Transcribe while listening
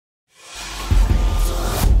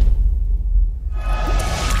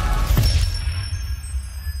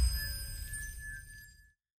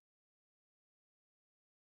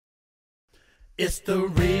It's the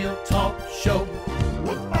Real Talk Show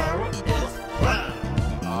with R.S. Brown.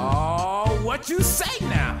 Oh, what you say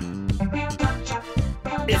now?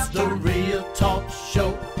 It's the Real Talk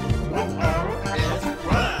Show with R.S.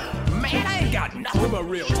 Brown. Man, I ain't got nothing but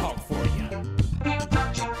real talk for you.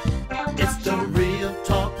 It's the Real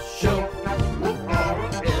Talk Show with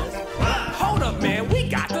R.S. Brown. Hold up, man, we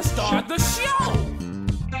got to start the show.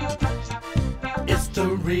 It's the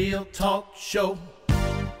Real Talk Show.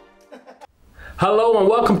 Hello and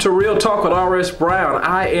welcome to Real Talk with R.S. Brown.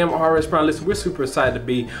 I am R.S. Brown. Listen, we're super excited to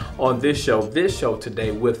be on this show today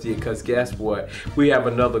with you because guess what? We have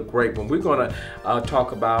another great one. We're going to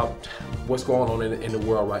talk about what's going on in the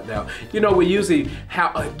world right now. You know, we usually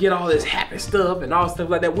get all this happy stuff and all stuff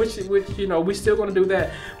like that, which you know, we're still going to do that.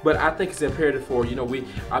 But I think it's imperative for, you know,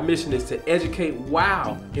 our mission is to educate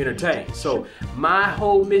while entertain. So my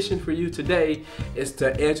whole mission for you today is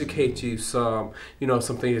to educate you some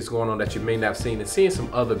things that's going on that you may not have seen and seeing some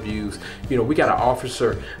other views. You know, we got an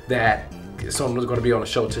officer that someone's going to be on the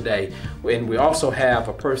show today, and we also have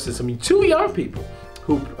two young people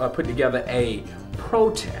who put together a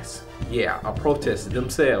protest. Yeah, a protest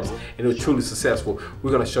themselves, and it was truly successful.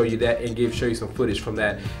 We're going to show you that and show you some footage from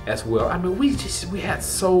that as well. I mean, we had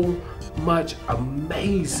so much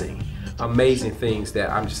amazing things that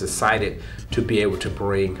I'm just excited to be able to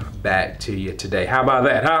bring back to you today. How about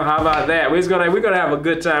that? How about that? We're gonna have a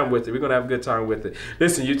good time with it.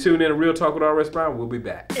 Listen, you tune in to Real Talk with R.S. Brown. We'll be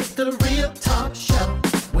back. It's the Real Talk Show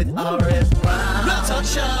with R.S. Brown. Real Talk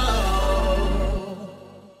Show.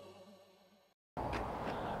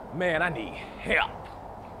 Man, I need help.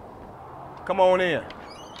 Come on in.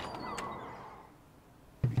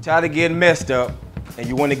 You're tired of getting messed up and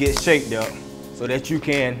you want to get shaped up so that you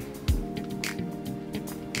can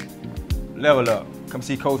level up. Come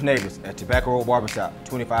see Coach Neighbors at Tobacco Road Barbershop,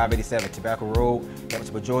 2587 Tobacco Road,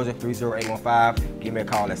 Evansville, Georgia, 30815. Give me a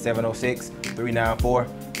call at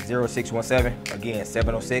 706-394-0617. Again,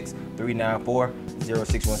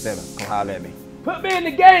 706-394-0617. Come holler at me. Put me in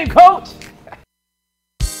the game, coach.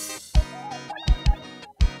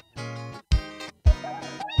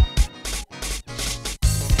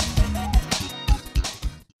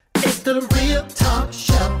 It's the Real Talk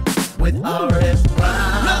Show with R.S.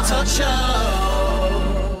 Brown. Real Talk Show.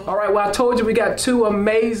 All right, well, I told you we got two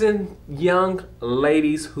amazing young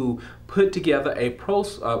ladies who put together a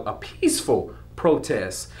peaceful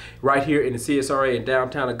protest right here in the CSRA in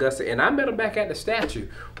downtown Augusta, and I met them back at the statue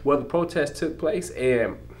where the protest took place,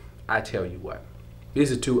 and I tell you what, these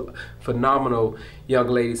are two phenomenal young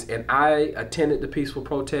ladies, and I attended the peaceful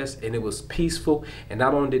protest, and it was peaceful. And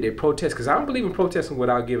not only did they protest, because I don't believe in protesting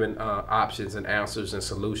without giving options and answers and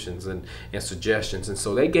solutions and suggestions, and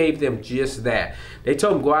so they gave them just that. They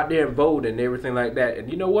told them go out there and vote and everything like that. And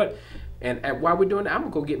you know what? And while we're doing that, I'm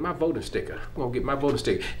gonna go get my voting sticker. Y'all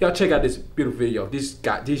check out this beautiful video. These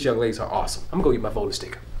young ladies are awesome. I'm gonna go get my voting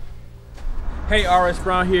sticker. Hey, R.S.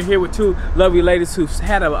 Brown here with two lovely ladies who've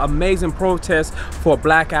had an amazing protest for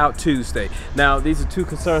Blackout Tuesday. Now, these are two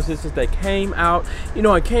concerned sisters that came out, you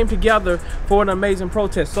know, and came together for an amazing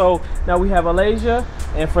protest. So now we have Alasia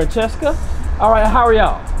and Francesca. All right, how are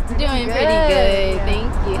y'all? Doing pretty good,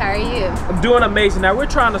 thank you. How are you? I'm doing amazing. Now we're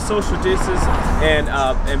trying to social distance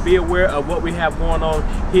and be aware of what we have going on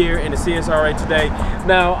here in the CSRA today.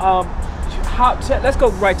 Now, let's go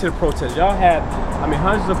right to the protest. Y'all had,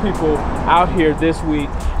 hundreds of people out here this week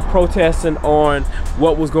protesting on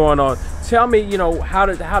what was going on. Tell me, you know, how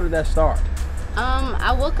did that start?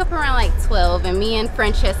 I woke up around like 12, and me and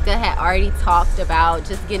Francesca had already talked about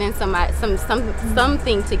just getting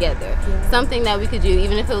something together, something that we could do,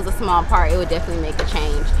 even if it was a small part. It would definitely make a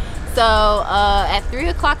change. So at 3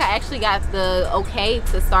 o'clock, I actually got the okay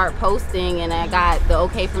to start posting, and I got the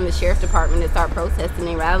okay from the sheriff's department to start protesting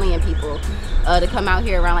and rallying people to come out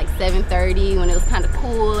here around like 7:30 when it was kind of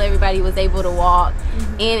cool. Everybody was able to walk,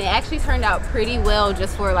 and it actually turned out pretty well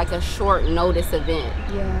just for like a short notice event.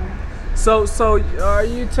 Yeah. So are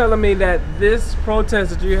you telling me that this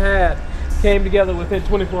protest that you had came together within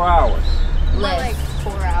 24 hours? Like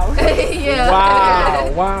 4 hours. Yeah.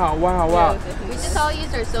 Wow. Yeah, we just all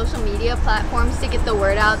used our social media platforms to get the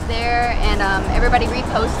word out there, and everybody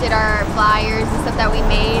reposted our flyers and stuff that we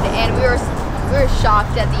made, and we were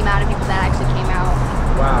shocked at the amount of people that actually came out.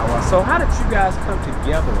 Wow. So how did you guys come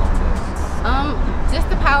together on this? Just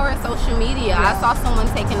the power of social media. I saw someone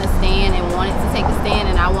taking a stand and wanted to take a stand,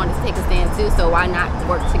 and I wanted to take a stand too, so why not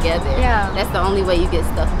work together? Yeah. That's the only way you get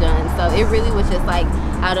stuff done. So it really was just like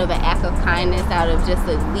out of an act of kindness, out of just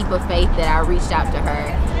a leap of faith that I reached out to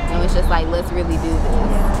her, and was just like, let's really do this.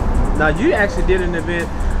 Now you actually did an event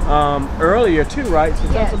earlier too, right? So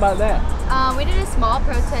tell us about that. We did a small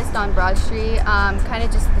protest on Broad Street, kind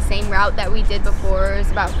of just the same route that we did before. It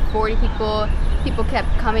was about 40 people. People kept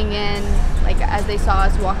coming in, like as they saw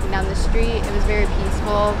us walking down the street. It was very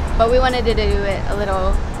peaceful, but we wanted to do it a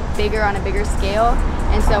little bigger, on a bigger scale.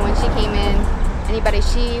 And so when she came in, anybody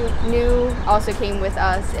she knew also came with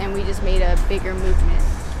us, and we just made a bigger movement.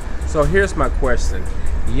 So here's my question.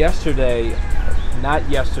 Yesterday, not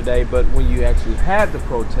yesterday, but when you actually had the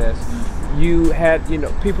protest, you had,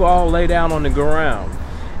 people all lay down on the ground.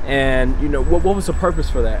 And, what was the purpose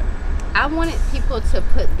for that? I wanted people to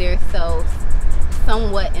put themselves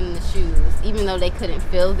somewhat in the shoes, even though they couldn't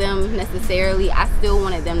feel them necessarily. I still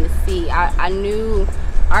wanted them to see. I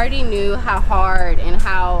already knew how hard and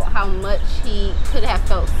how much he could have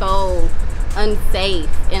felt so unsafe,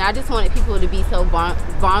 and I just wanted people to be so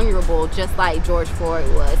vulnerable, just like George Floyd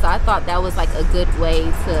was. So I thought that was like a good way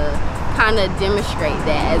to kind of demonstrate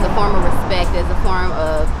that as a form of respect, as a form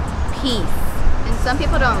of peace. And some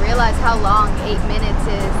people don't realize how long 8 minutes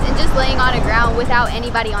is, and just laying on the ground without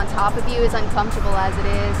anybody on top of you, as uncomfortable as it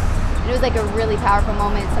is. It was like a really powerful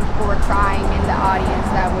moment. Some people were crying in the audience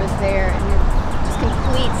that was there, and just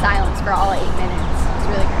complete silence for all 8 minutes. It was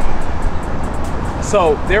really great.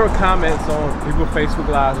 So there were comments on people's Facebook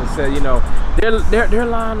Lives that said, they're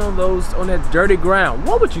lying on that dirty ground.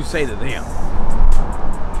 What would you say to them?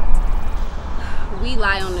 We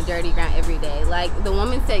lie on the dirty ground every day. Like the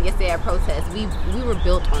woman said yesterday at protest, we were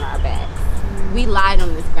built on our backs. We lied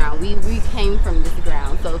on this ground. We came from this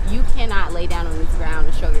ground. So if you cannot lay down on this ground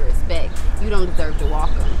and show your respect, you don't deserve to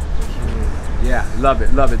walk them. Yeah, love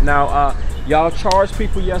it, love it. Now, y'all charged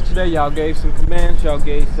people yesterday. Y'all gave some commands. Y'all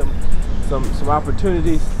gave some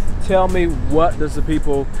opportunities. Tell me, what does the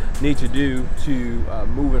people need to do to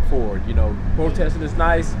moving forward? Protesting is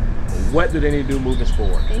nice. What do they need to do moving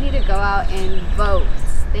forward? They need to go out and vote.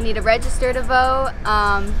 They need to register to vote.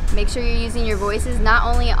 Make sure you're using your voices not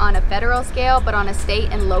only on a federal scale, but on a state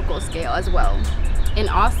and local scale as well. And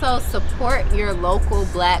also support your local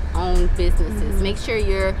Black-owned businesses. Make sure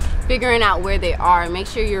you're figuring out where they are. Make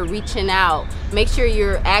sure you're reaching out. Make sure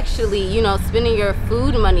you're actually, spending your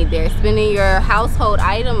food money there, spending your household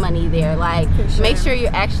item money there. Like, make sure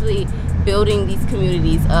you're actually building these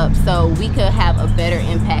communities up so we could have a better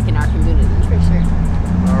impact in our community. For sure.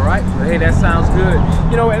 All right. Well, hey, that sounds good.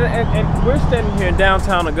 And we're standing here in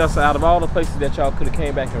downtown Augusta. Out of all the places that y'all could have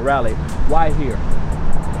came back and rallied, why here?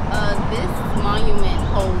 This monument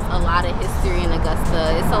holds a lot of history in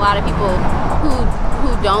Augusta. It's a lot of people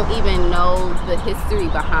who don't even know the history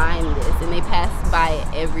behind this, and they pass by it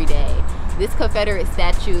every day. This Confederate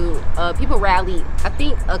statue, people rallied, I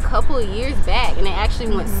think, a couple of years back, and it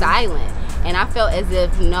actually went silent. And I felt as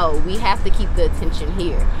if, no, we have to keep the attention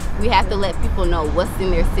here. We have to let people know what's in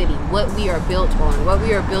their city, what we are built on, what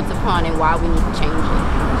we are built upon, and why we need to change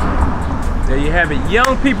it. There you have it.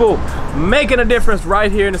 Young people making a difference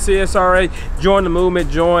right here in the CSRA. Join the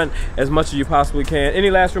movement. Join as much as you possibly can. Any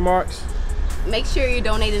last remarks? Make sure you're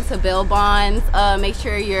donating to bail bonds. Make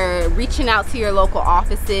sure you're reaching out to your local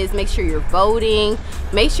offices. Make sure you're voting.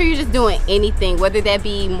 Make sure you're just doing anything, whether that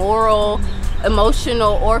be moral,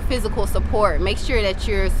 emotional, or physical support. Make sure that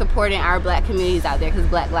you're supporting our Black communities out there, because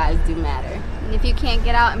Black lives do matter. And if you can't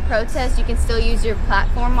get out and protest, you can still use your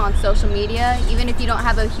platform on social media. Even if you don't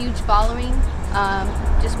have a huge following,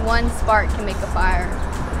 just one spark can make a fire.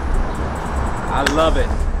 I love it.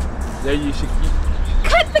 There you should.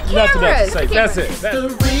 Cut the cameras! Nothing else to say. That's it. The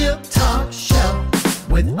Real Talk Show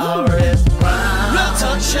with R.S. Brown. Real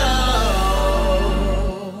Talk Show.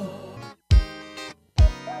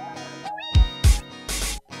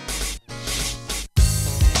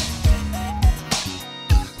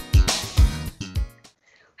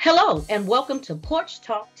 Hello and welcome to Porch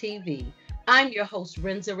Talk TV. I'm your host,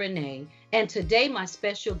 Renza Renee, and today my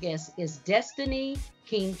special guest is Destiny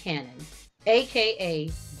King Cannon, aka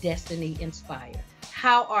Destiny Inspire.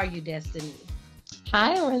 How are you, Destiny?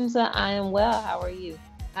 Hi, Renza. I am well. How are you?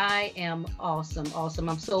 I am awesome.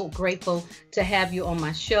 I'm so grateful to have you on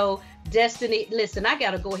my show. Destiny, listen, I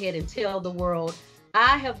got to go ahead and tell the world,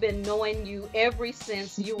 I have been knowing you ever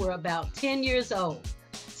since you were about 10 years old.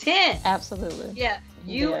 10. Absolutely. Yeah.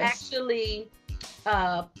 You actually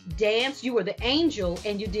danced. You were the angel,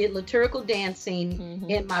 and you did liturgical dancing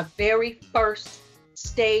in my very first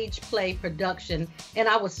stage play production. And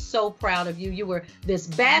I was so proud of you. You were this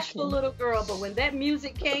bashful little girl, but when that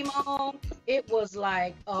music came on, it was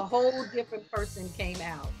like a whole different person came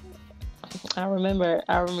out. I remember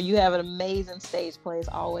you have an amazing stage plays.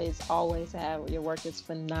 Always have. Your work is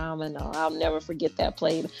phenomenal. I'll never forget that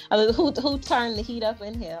play. Who turned the heat up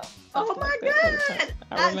in here? Oh my God!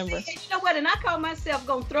 I remember. See, you know what? And I caught myself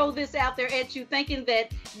gonna throw this out there at you, thinking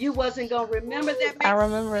that you wasn't gonna remember that. I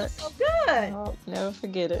remember it. So good. I'll never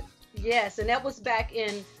forget it. Yes, and that was back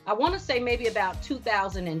in, I want to say maybe about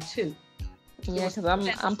 2002. Yeah, because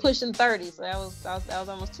I'm pushing 30, so that was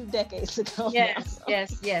almost 2 decades ago. Yes, now,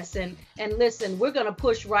 so. yes. And listen, we're gonna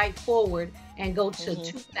push right forward and go to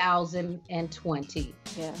 2020.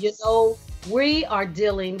 Yes. You know, we are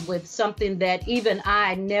dealing with something that even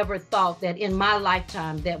I never thought that in my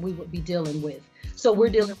lifetime that we would be dealing with. So we're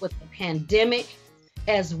dealing with the pandemic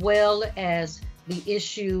as well as the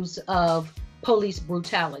issues of police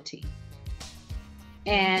brutality.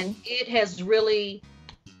 And it has really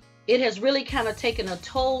kind of taken a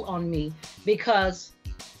toll on me, because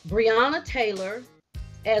Breonna Taylor,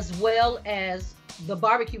 as well as the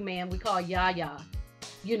barbecue man we call Yaya,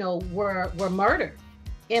 you know, were murdered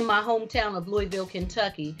in my hometown of Louisville,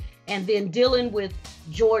 Kentucky. And then dealing with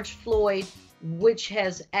George Floyd, which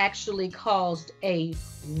has actually caused a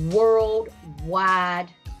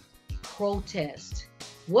worldwide protest.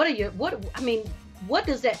 What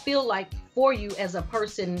does that feel like for you as a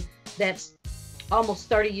person that's almost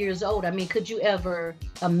 30 years old? I mean, could you ever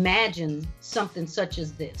imagine something such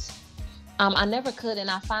as this? I never could, and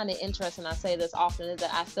I find it interesting. I say this often, is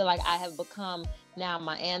that I feel like I have become now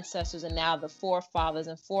my ancestors and now the forefathers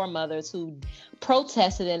and foremothers who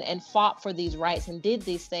protested and fought for these rights and did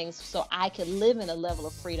these things so I could live in a level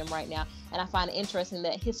of freedom right now. And I find it interesting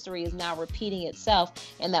that history is now repeating itself,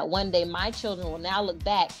 and that one day my children will now look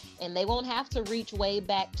back and they won't have to reach way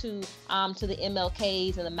back to the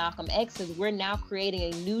MLKs and the Malcolm X's. We're now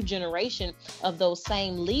creating a new generation of those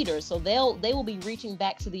same leaders. So they will be reaching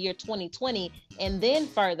back to the year 2020 and then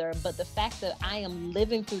further. But the fact that I am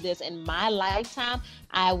living through this in my lifetime,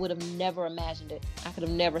 I would have never imagined it. I could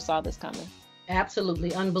have never saw this coming.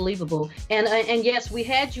 Absolutely unbelievable. And yes, we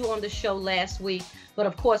had you on the show last week, but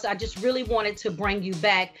of course, I just really wanted to bring you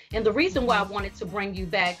back. And the reason why I wanted to bring you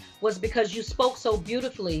back was because you spoke so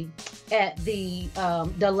beautifully at the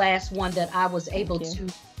last one that I was able to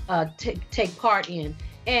take part in.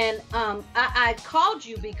 And I called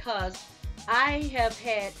you because I have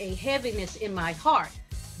had a heaviness in my heart,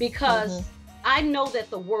 because I know that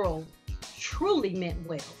the world truly meant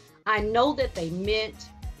well. I know that they meant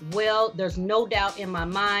well. There's no doubt in my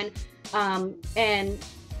mind. And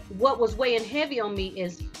what was weighing heavy on me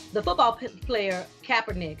is the football player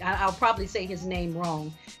Kaepernick. I'll probably say his name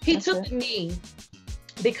wrong. He took the knee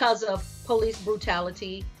because of police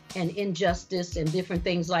brutality and injustice and different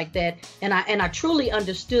things like that. And I truly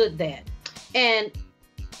understood that.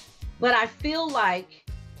 But I feel like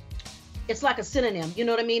it's like a synonym. You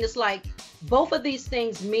know what I mean? It's like both of these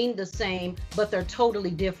things mean the same, but they're totally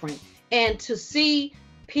different. And to see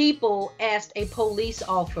people asked a police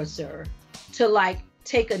officer to like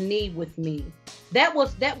take a knee with me, that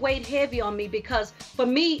weighed heavy on me, because for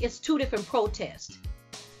me it's two different protests.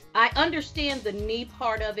 I understand the knee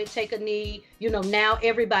part of it, take a knee, you know, now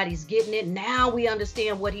everybody's getting it, now we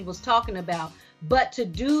understand what he was talking about. But to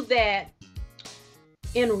do that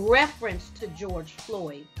in reference to George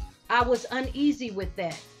Floyd, I was uneasy with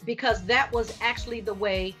that, because that was actually the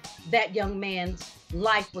way that young man's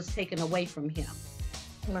life was taken away from him.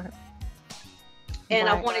 Right. And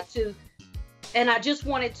I just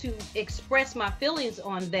wanted to express my feelings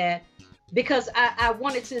on that, because I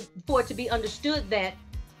wanted for it to be understood that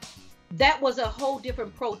that was a whole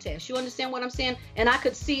different protest. You understand what I'm saying? And I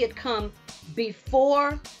could see it come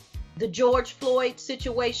before the George Floyd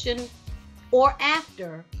situation or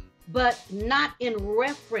after, but not in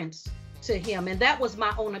reference to him. And that was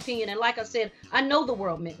my own opinion. And like I said, I know the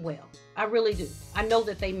world meant well. I really do. I know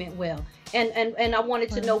that they meant well. And I wanted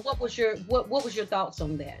to know what was your thoughts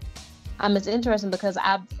on that? It's interesting because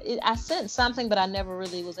I sensed something, but I never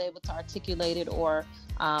really was able to articulate it or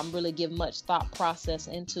really give much thought process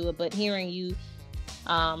into it. But hearing you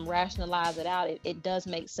rationalize it out, it does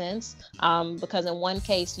make sense, because in one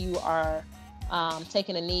case you are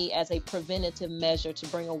taking a knee as a preventative measure to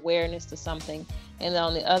bring awareness to something, and then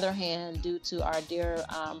on the other hand, due to our dear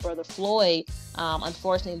brother Floyd,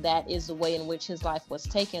 unfortunately that is the way in which his life was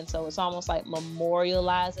taken. So it's almost like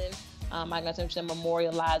memorializing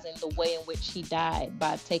the way in which he died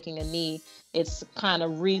by taking a knee. It's kind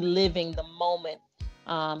of reliving the moment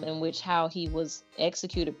in which how he was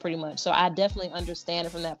executed, pretty much. So I definitely understand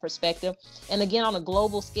it from that perspective. And again, on a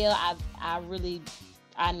global scale, I really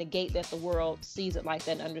I negate that the world sees it like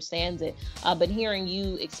that and understands it. But hearing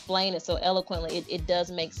you explain it so eloquently, it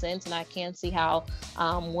does make sense. And I can see how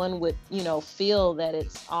one would, feel that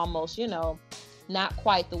it's almost, not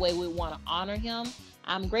quite the way we want to honor him.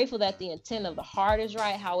 I'm grateful that the intent of the heart is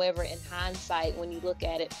right. However, in hindsight, when you look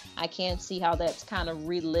at it, I can see how that's kind of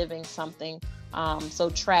reliving something so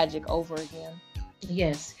tragic over again.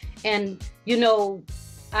 Yes. And,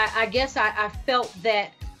 I guess I felt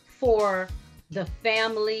that for the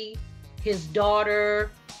family, his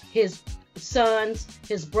daughter, his sons,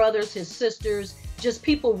 his brothers, his sisters, just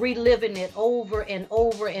people reliving it over and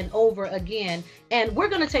over and over again. And we're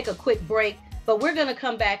going to take a quick break, but we're going to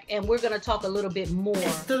come back and we're going to talk a little bit more.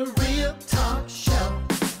 It's the Real Talk Show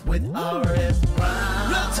with R.S. Brown.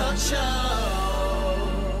 Real Talk Show.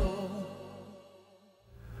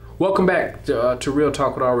 Welcome back to Real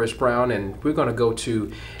Talk with R.S. Brown, and we're going to go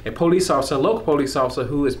to a police officer, a local police officer,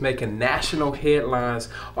 who is making national headlines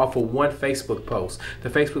off of one Facebook post. The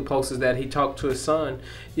Facebook post is that he talked to his son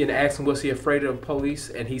and asked him, was he afraid of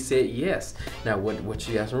police? And he said yes. Now, what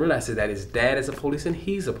you guys don't realize is that his dad is a police and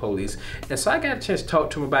he's a police. And so I got a chance to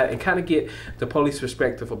talk to him about it and kind of get the police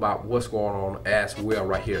perspective about what's going on as well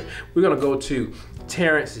right here. We're going to go to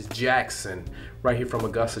Terrence Jackson right here from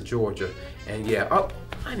Augusta, Georgia. And yeah,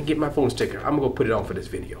 I didn't get my phone sticker. I'm gonna go put it on for this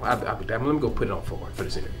video. I'll be back. Let me go put it on for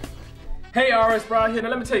this interview. Hey, R.S. Brown here. Now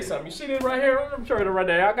let me tell you something. You see this right here? I'm showing it right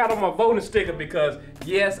there. I got on my voting sticker because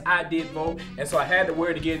yes, I did vote, and so I had to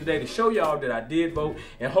wear it again today to show y'all that I did vote,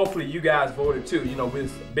 and hopefully you guys voted too. With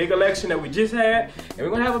this big election that we just had, and we're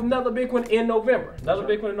gonna have another big one in November. Another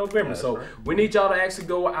big one in November. So we need y'all to actually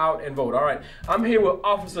go out and vote. All right. I'm here with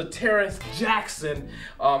Officer Terrence Jackson,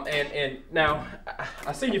 and now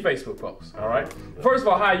I seen your Facebook post. All right. First of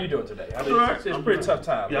all, how are you doing today? I mean, it's a pretty tough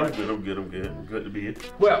time. Yeah, right? I'm good. Good to be here.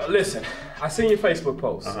 Well, listen. I seen your Facebook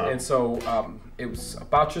post, and so it was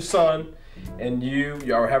about your son, and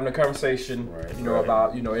y'all were having a conversation,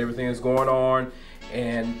 about everything that's going on,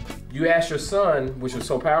 and you asked your son, which was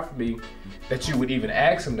so powerful to me, that you would even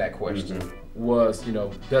ask him that question. Was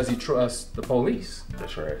does he trust the police?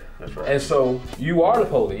 That's right. And so you are the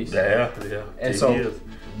police. Yeah. And so,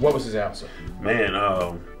 what was his answer? Man,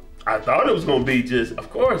 I thought it was gonna be just,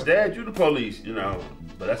 of course, Dad, you the police,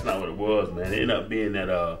 but that's not what it was, man. It ended up being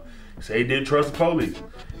that say he didn't trust the police.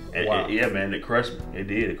 And, wow. Yeah, man, it crushed me. It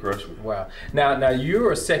did. It crushed me. Wow. Now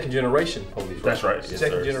you're a second generation police. Right? That's right. Yes,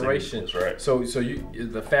 second generation. That's right. So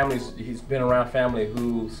the family's, he's been around family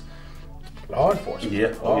who's law enforcement.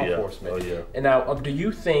 Yeah. Law enforcement. Oh yeah. And now, do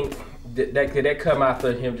you think that could that come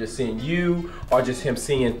after him just seeing you, or just him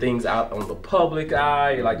seeing things out on the public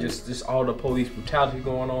eye, like just all the police brutality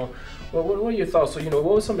going on? Well, what are your thoughts? So, what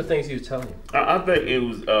were some of the things he was telling you? I think it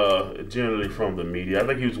was generally from the media. I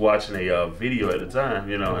think he was watching a video at the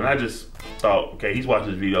time, and I just thought, okay, he's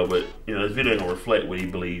watching this video, but this video ain't gonna reflect what he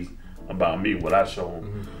believes about me, what I show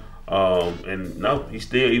him. And no, he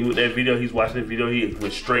still, even with that video, he's watching the video, he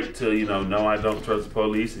went straight to, no, I don't trust the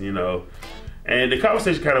police, and and the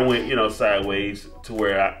conversation kind of went, sideways to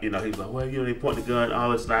where he's like, well, they point the gun,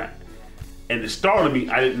 all it's not. And it startled me.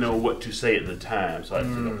 I didn't know what to say at the time, so I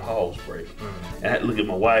took a pause break. And I had to look at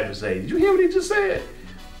my wife and say, "Did you hear what he just said?"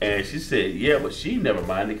 And she said, "Yeah," but she never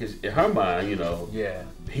minded because in her mind,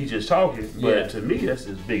 he's just talking. But to me, that's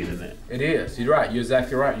just bigger than that. It is. You're right. You're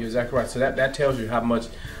exactly right. So that tells you how much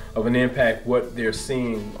of an impact what they're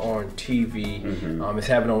seeing on TV is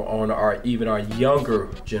having on our younger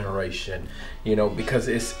generation. Because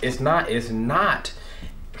it's not a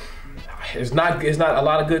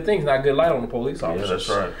lot of good things, not good light on the police officers. Yeah, that's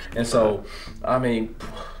right. And so, I mean,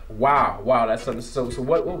 wow, that's something. So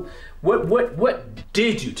what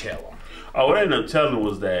did you tell them? What I ended up telling them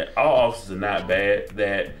was that all officers are not bad.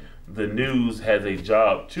 That the news has a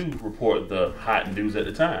job to report the hot news at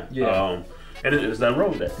the time. Yeah. And there's nothing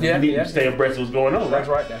wrong with that. Yeah, you need to stay abreast of what's going on. That's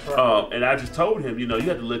right. And I just told him, you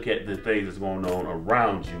have to look at the things that's going on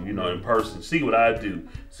around you, in person. See what I do.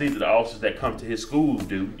 See the officers that come to his schools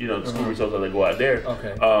do. The school resources that go out there.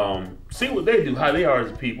 Okay. See what they do, how they are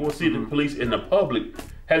as people. See the police and the public.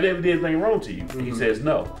 Have they ever did anything wrong to you? And he says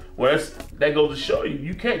no. Well, that goes to show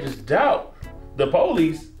you can't just doubt the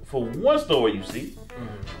police for one story you see.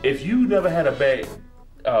 If you never had a bad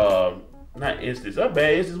a bad instance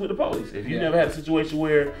with the police. If you never had a situation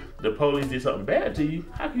where the police did something bad to you,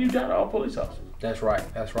 how can you doubt all police officers? That's right.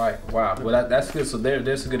 Wow. Well, that's good. So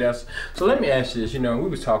there's a good answer. So let me ask you this. We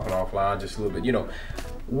was talking offline just a little bit.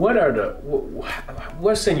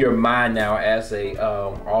 What's in your mind now as a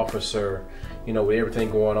officer? With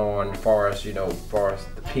everything going on, as far as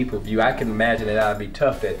the people view, I can imagine that that'd be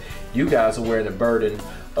tough. That you guys are wearing the burden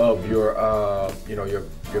of your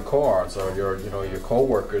your cars or your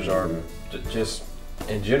co-workers or just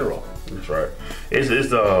in general. That's right.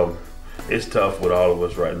 It's tough with all of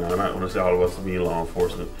us right now, and I want to say all of us being law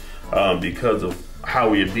enforcement because of how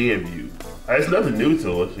we are being viewed. It's nothing new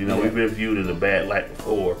to us. We've been viewed in a bad light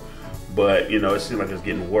before, but it seems like it's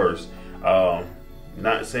getting worse.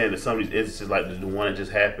 Not saying that some of these instances like the one that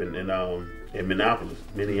just happened in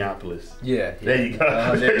Minneapolis. Yeah. There you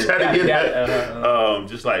go. They're trying to get that.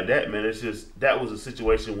 Just like that, man. It's just that was a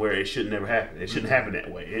situation where it should never happen. It shouldn't happen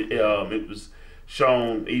that way. It was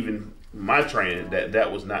shown even my training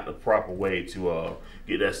that was not the proper way to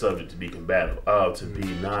get that subject to be combative, to be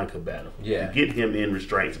non-combative. Yeah. To get him in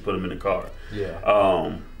restraints and put him in the car.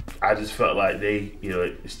 Yeah. I just felt like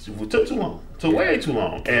it took too long. Took way too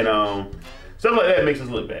long. And stuff like that makes us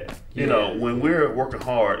look bad. When we're working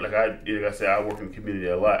hard, like I said, I work in the community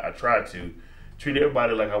a lot. I try to treat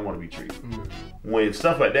everybody like I want to be treated. When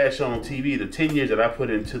stuff like that shown on TV, the 10 years that I put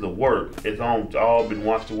into the work, it's all been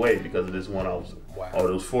washed away because of this one officer. Wow. Or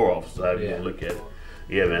those 4 officers. I didn't look at it.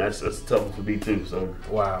 Yeah, man, that's tough for me too. So.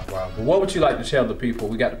 Wow. Well, what would you like to tell the people?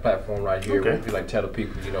 We got the platform right here. Okay. What would you like to tell the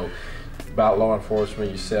people, about law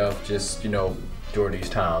enforcement yourself, just, during these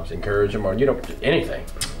times? Encourage them or, anything.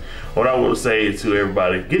 What I want to say to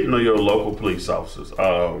everybody, get to know your local police officers.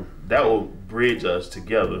 That will bridge us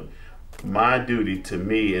together. My duty to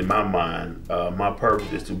me, in my mind, my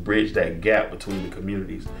purpose is to bridge that gap between the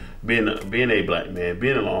communities. Being a black man,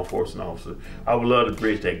 being a law enforcement officer, I would love to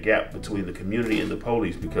bridge that gap between the community and the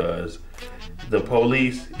police, because the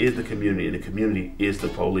police is the community and the community is the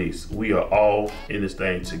police. We are all in this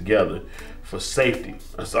thing together for safety.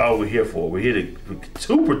 That's all we're here for. We're here to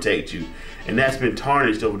protect you. And that's been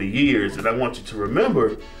tarnished over the years. And I want you to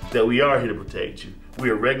remember that we are here to protect you. We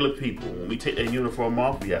are regular people. When we take that uniform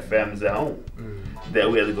off, we have families at home that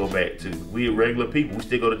we have to go back to. We are regular people. We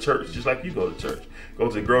still go to church just like you go to church. Go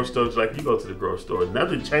to the grocery store just like you go to the grocery store.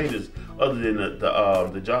 Nothing changes other than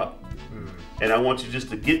the job. And I want you just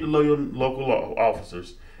to get to know your local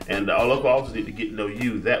officers. And our local officers need to get to know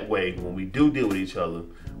you. That way, when we do deal with each other,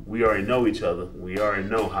 we already know each other. We already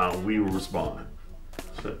know how we will respond.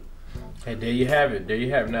 So. Hey, there you have it. There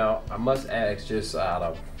you have it. Now, I must ask, just out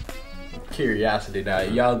of curiosity, now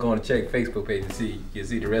y'all going to check Facebook page and see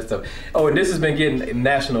the rest of it. Oh, and this has been getting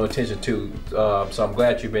national attention too. So I'm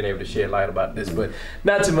glad you've been able to shed light about this. But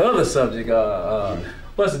not to my other subject.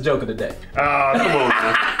 What's the joke of the day? Come on,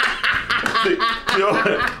 man.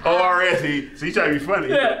 ORS, he's trying to be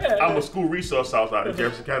funny. I'm a school resource officer out of the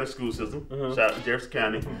Jefferson County school system. Shout out to Jefferson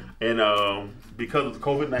County. And because of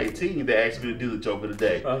COVID-19, they asked me to do the joke of the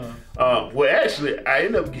day. Well, actually, I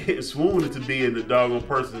ended up getting swooned into being the doggone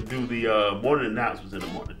person to do the morning announcements in the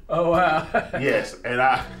morning. Oh, wow. Yes, and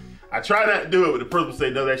I try not to do it, but the person say,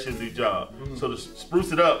 no, that's your new job. So to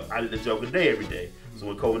spruce it up, I did the joke of the day every day. So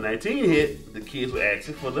when COVID-19 hit, the kids were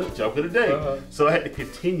asking for the joke of the day. So I had to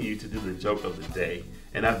continue to do the joke of the day.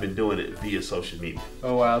 And I've been doing it via social media.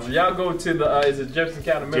 Oh, wow. So y'all go to the, is it Jefferson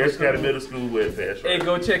County Middle School? Jefferson County Middle School webpage. Right. And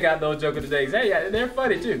go check out those joke of the days. Hey, yeah, they're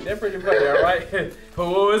funny too. They're pretty funny, all right?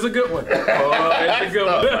 Oh, it's a good one. Oh, it's a good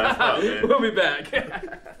one. Man. We'll be back.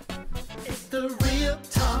 It's the Real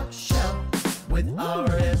Talk Show with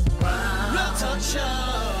R.S. Brown. Real Talk Show.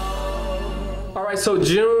 All right, so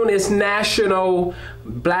June is National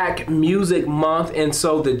Black Music Month, and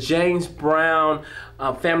so the James Brown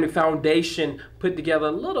Family Foundation put together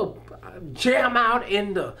a little jam out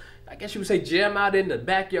in the, I guess you would say jam out in the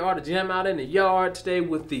backyard, or jam out in the yard today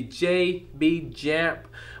with the JB Jamp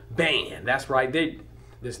Band. That's right,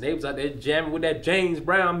 this neighbors out there jamming with that James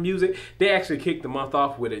Brown music. They actually kicked the month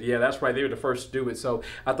off with it. Yeah, that's right. They were the first to do it. So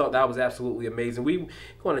I thought that was absolutely amazing. We're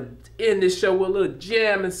going to end this show with a little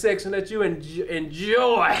jamming section that you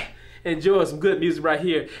enjoy some good music right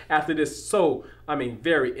here after this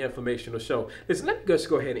very informational show. Listen, let me just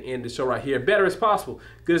go ahead and end the show right here. Better as possible.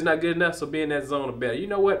 Good is not good enough, so be in that zone of better. You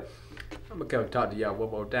know what? I'm going to come talk to y'all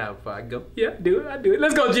one more time before I go. Yeah, I do it.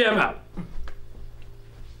 Let's go jam out.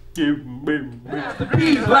 Pass the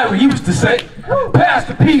peas, like we used to say. Pass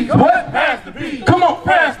the peas, what? Pass the peas. Come on,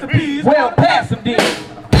 pass the peas. Well, pass them then.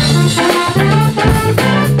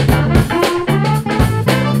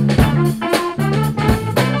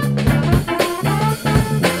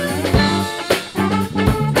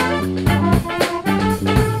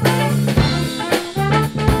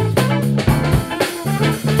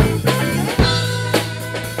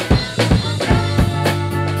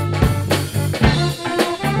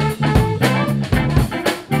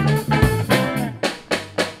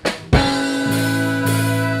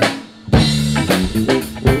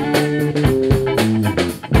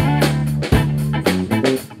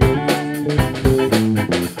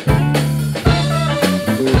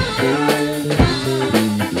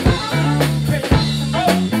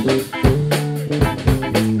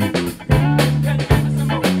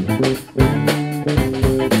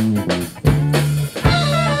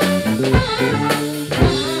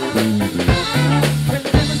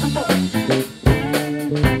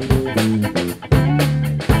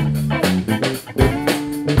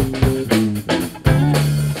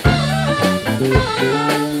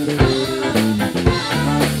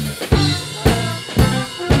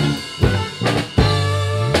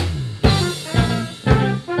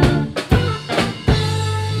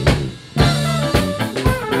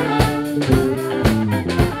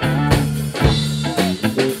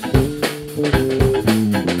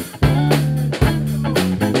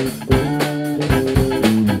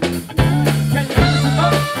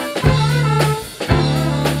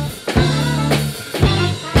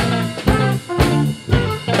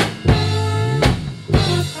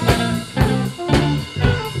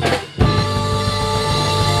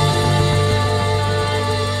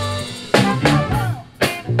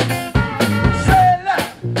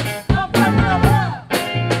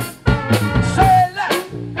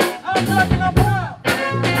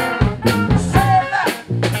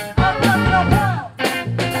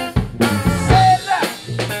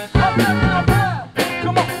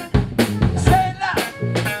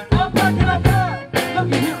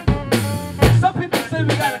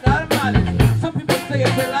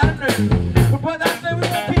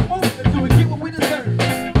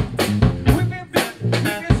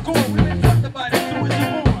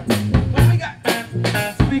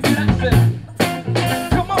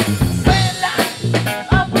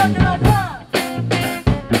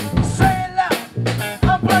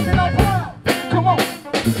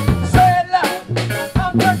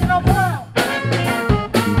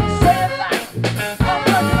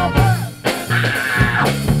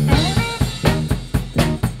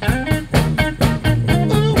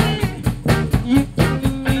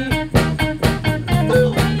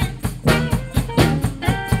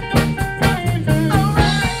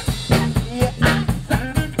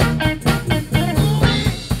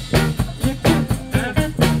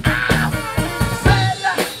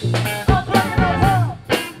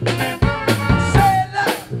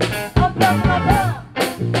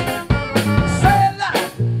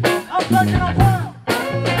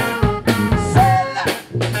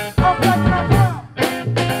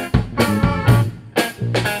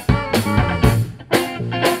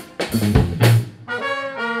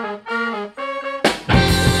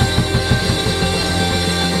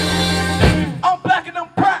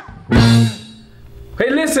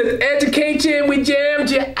 jammed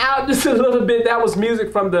you out just a little bit. That was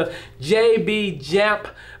music from the JB Jamp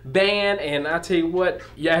band, and I tell you what,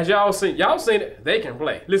 yeah, as y'all seen it, they can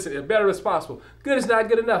play. Listen, it's better as possible. Good is not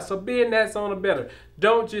good enough, so being that's on the better.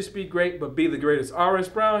 Don't just be great, but be the greatest. R.S.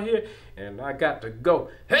 Brown here, and I got to go.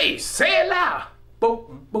 Hey, say it loud.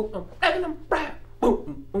 Boom, boom, I'm making them proud.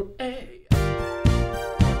 Boom, boom, hey.